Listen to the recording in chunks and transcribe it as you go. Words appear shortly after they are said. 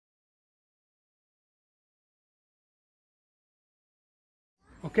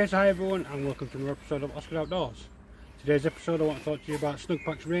Okay, so hi everyone and welcome to another episode of Oscar Outdoors. Today's episode I want to talk to you about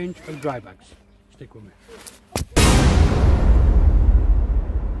Snugpak's range of dry bags. Stick with me.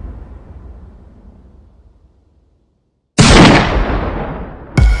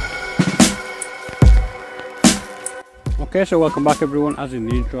 Okay, so welcome back everyone. As in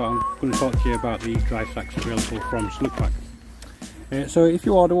the intro, I'm going to talk to you about the dry sacks available from Snugpak. So if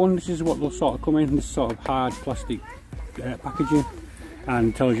you order one, this is what they'll sort of come in, this sort of hard plastic packaging,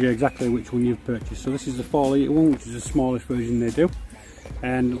 and tells you exactly which one you've purchased. So this is the 4 litre one, which is the smallest version they do,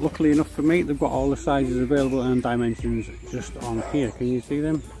 and luckily enough for me they've got all the sizes available and dimensions just on here. Can you see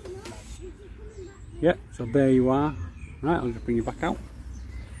them? Yeah, so there you are. Right, I'll just bring you back out.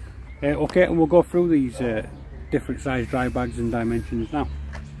 Okay, and we'll go through these different size dry bags and dimensions now.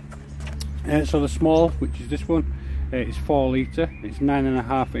 So the small, which is this one, is 4 litre, it's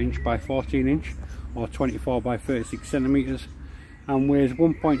 9.5 inch by 14 inch or 24 by 36 centimetres and weighs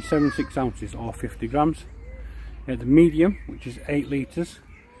 1.76 ounces or 50 grams. The medium, which is 8 litres,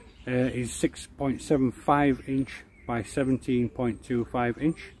 is 6.75 inch by 17.25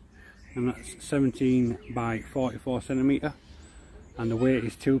 inch, and that's 17 by 44 centimetre, and the weight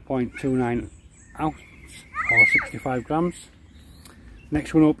is 2.29 ounce or 65 grams.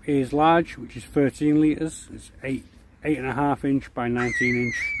 Next one up is large, which is 13 litres, it's 8.5 inch by 19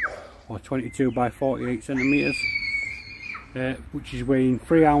 inch or 22 by 48 centimetres, which is weighing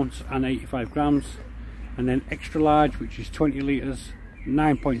 3 ounce and 85 grams. And then extra large, which is 20 litres,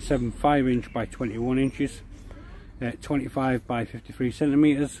 9.75 inch by 21 inches, 25 by 53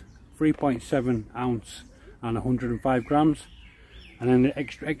 centimetres, 3.7 ounce and 105 grams. And then the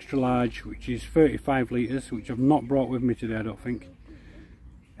extra large, which is 35 litres, which I've not brought with me today, I don't think,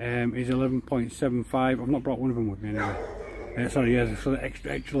 is 11.75. I've not brought one of them with me anyway. Sorry, yeah, so the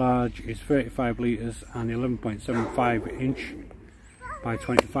extra large is 35 litres and 11.75 inch by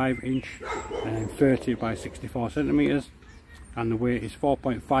 25 inch, and then 30 by 64 centimetres, and the weight is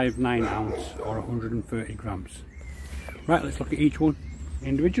 4.59 ounce or 130 grams. Right, let's look at each one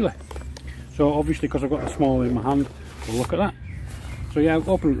individually. So obviously, because I've got the small in my hand, we'll look at that. So yeah, I've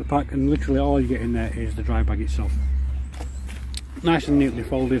opened up the pack and literally all you get in there is the dry bag itself. Nice and neatly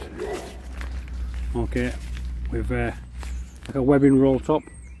folded. Okay, with like a webbing roll top.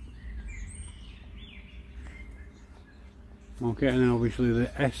 Okay, and then obviously the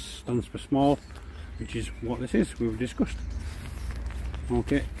S stands for small, which is what this is, we've discussed.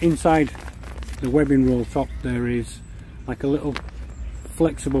 Okay, inside the webbing roll top there is like a little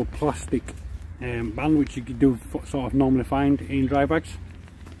flexible plastic band, which you could do sort of normally find in dry bags.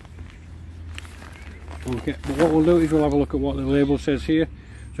 Okay, but what we'll do is we'll have a look at what the label says here.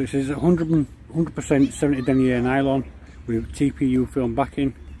 So it says 100% 70 denier nylon with TPU film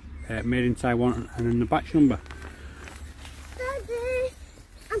backing, made in Taiwan, and then the batch number.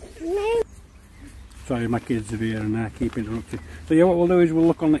 Sorry, my kids are here and I keep interrupting. So yeah, what we'll do is we'll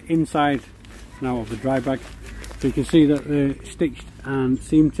look on the inside now of the dry bag. So you can see that they're stitched and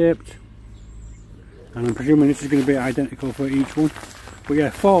seam taped, and I'm presuming this is going to be identical for each one. But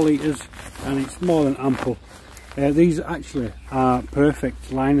yeah, 4 litres and it's more than ample. These actually are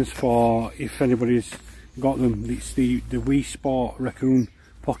perfect liners for if anybody's got them. It's the Wii Sport raccoon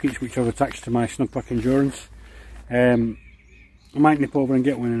pockets which I've attached to my Snugpak Endurance. I might nip over and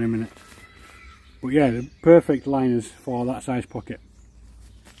get one in a minute. But yeah, they're perfect liners for that size pocket.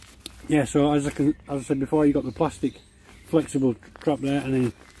 Yeah, so as I said before, you got the plastic flexible strap there, and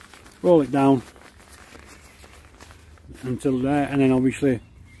then roll it down until there, and then obviously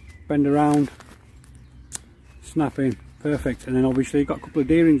bend around, snap in, perfect. And then obviously you've got a couple of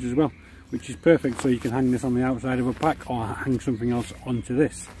D-rings as well, which is perfect, so you can hang this on the outside of a pack or hang something else onto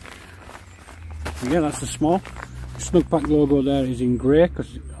this. So yeah, that's the small. The Snugpak logo there is in grey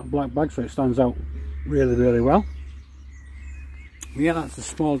because it's a black bag, so it stands out really well. Yeah, that's the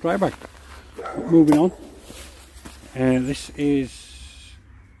small dry bag. Moving on, this is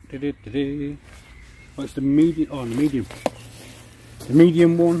well, it's the medium. Oh, the medium. The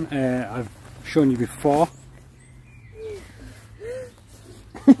medium one I've shown you before.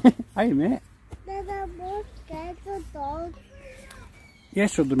 Hi mate. Yeah,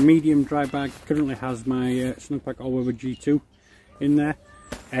 so the medium dry bag currently has my Snugpak All-Weather G2 in there,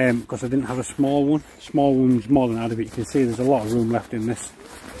 because I didn't have a small one. Small one's more than out of it. You can see there's a lot of room left in this.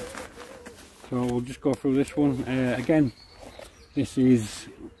 So we'll just go through this one. Again, this is,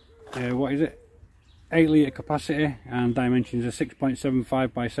 what is it? 8 litre capacity, and dimensions are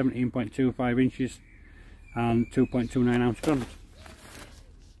 6.75 by 17.25 inches and 2.29 ounce grams.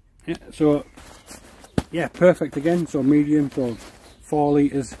 Yeah, so yeah, perfect again. So medium, so 4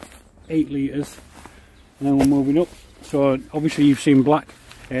 litres, 8 litres, and then we're moving up. So obviously you've seen black,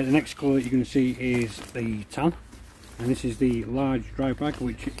 The next colour that you're going to see is the tan, and this is the large dry bag,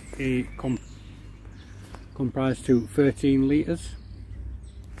 which comprised to 13 litres.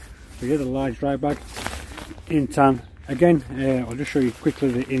 So yeah, the large dry bag in tan. Again, I'll just show you quickly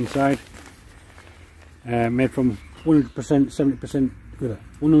the inside. Made from 100%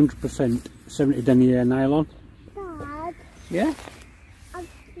 70 denier nylon. Dad. Yeah.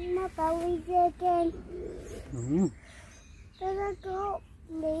 My belly's again. Mm. Does I got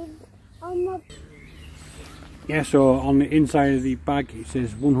lead on my... Yeah, so on the inside of the bag it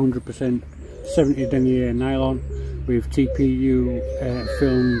says 100% 70 denier nylon with TPU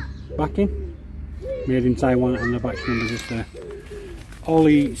film backing, made in Taiwan, and the back number just there. All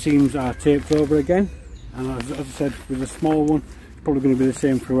the seams are taped over again, and as I said, with the small one it's probably going to be the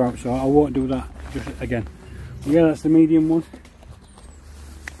same throughout, so I won't do that just again. But yeah, that's the medium one.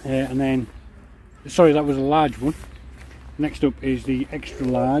 And then, sorry, that was a large one. Next up is the extra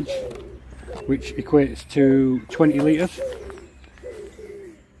large, which equates to 20 litres.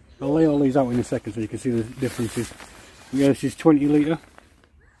 I'll lay all these out in a second so you can see the differences. Yeah, this is 20 litre,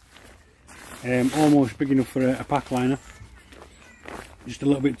 almost big enough for a pack liner, just a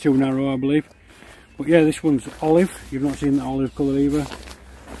little bit too narrow I believe. But yeah, this one's olive, you've not seen the olive colour either,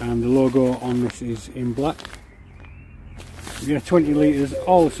 and the logo on this is in black. Yeah, 20 litres,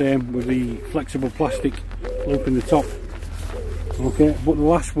 all the same, with the flexible plastic loop in the top. Okay, but the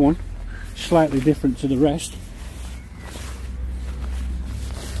last one, slightly different to the rest.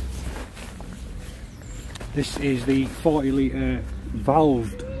 This is the 40 litre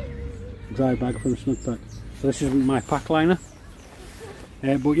valved dry bag from Snugpak. So this isn't my pack liner.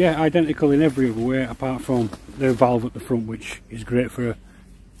 But yeah, identical in every other way apart from the valve at the front, which is great for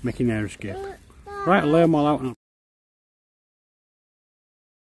making air escape. Right, I'll lay them all out now.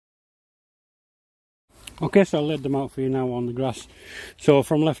 Okay, so I laid them out for you now on the grass. So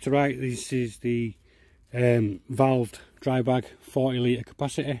from left to right, this is the valved dry bag, 40 litre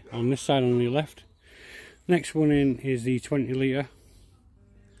capacity on this side on the left. Next one in is the 20 litre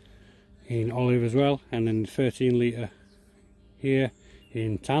in olive as well, and then 13 litre here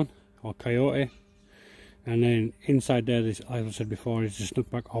in tan or coyote. And then inside there, this, as I said before, is the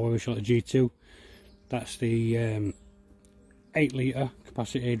Snugpak or G2. That's the 8 litre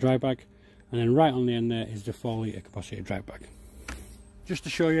capacity dry bag. And then right on the end there is the 4 litre capacity dry bag. Just to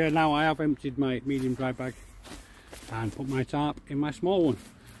show you now, I have emptied my medium dry bag and put my tarp in my small one.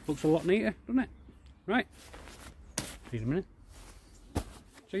 Looks a lot neater, doesn't it? Right, see you in a minute.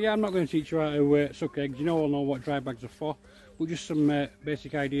 So yeah, I'm not going to teach you how to suck eggs. You all know what dry bags are for, but just some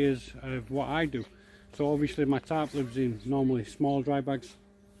basic ideas of what I do. So obviously my tarp lives in normally small dry bags,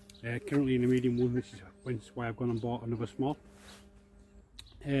 currently in a medium one, which is why I've gone and bought another small.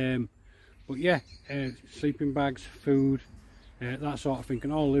 But yeah, sleeping bags, food, that sort of thing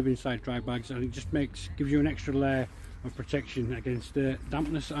can all live inside dry bags, and it just gives you an extra layer of protection against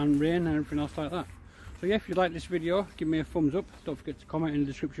dampness and rain and everything else like that. So yeah, if you like this video, give me a thumbs up. Don't forget to comment in the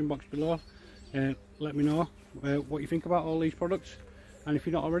description box below. Let me know what you think about all these products, and if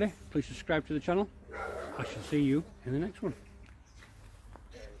you're not already, please subscribe to the channel. I shall see you in the next one.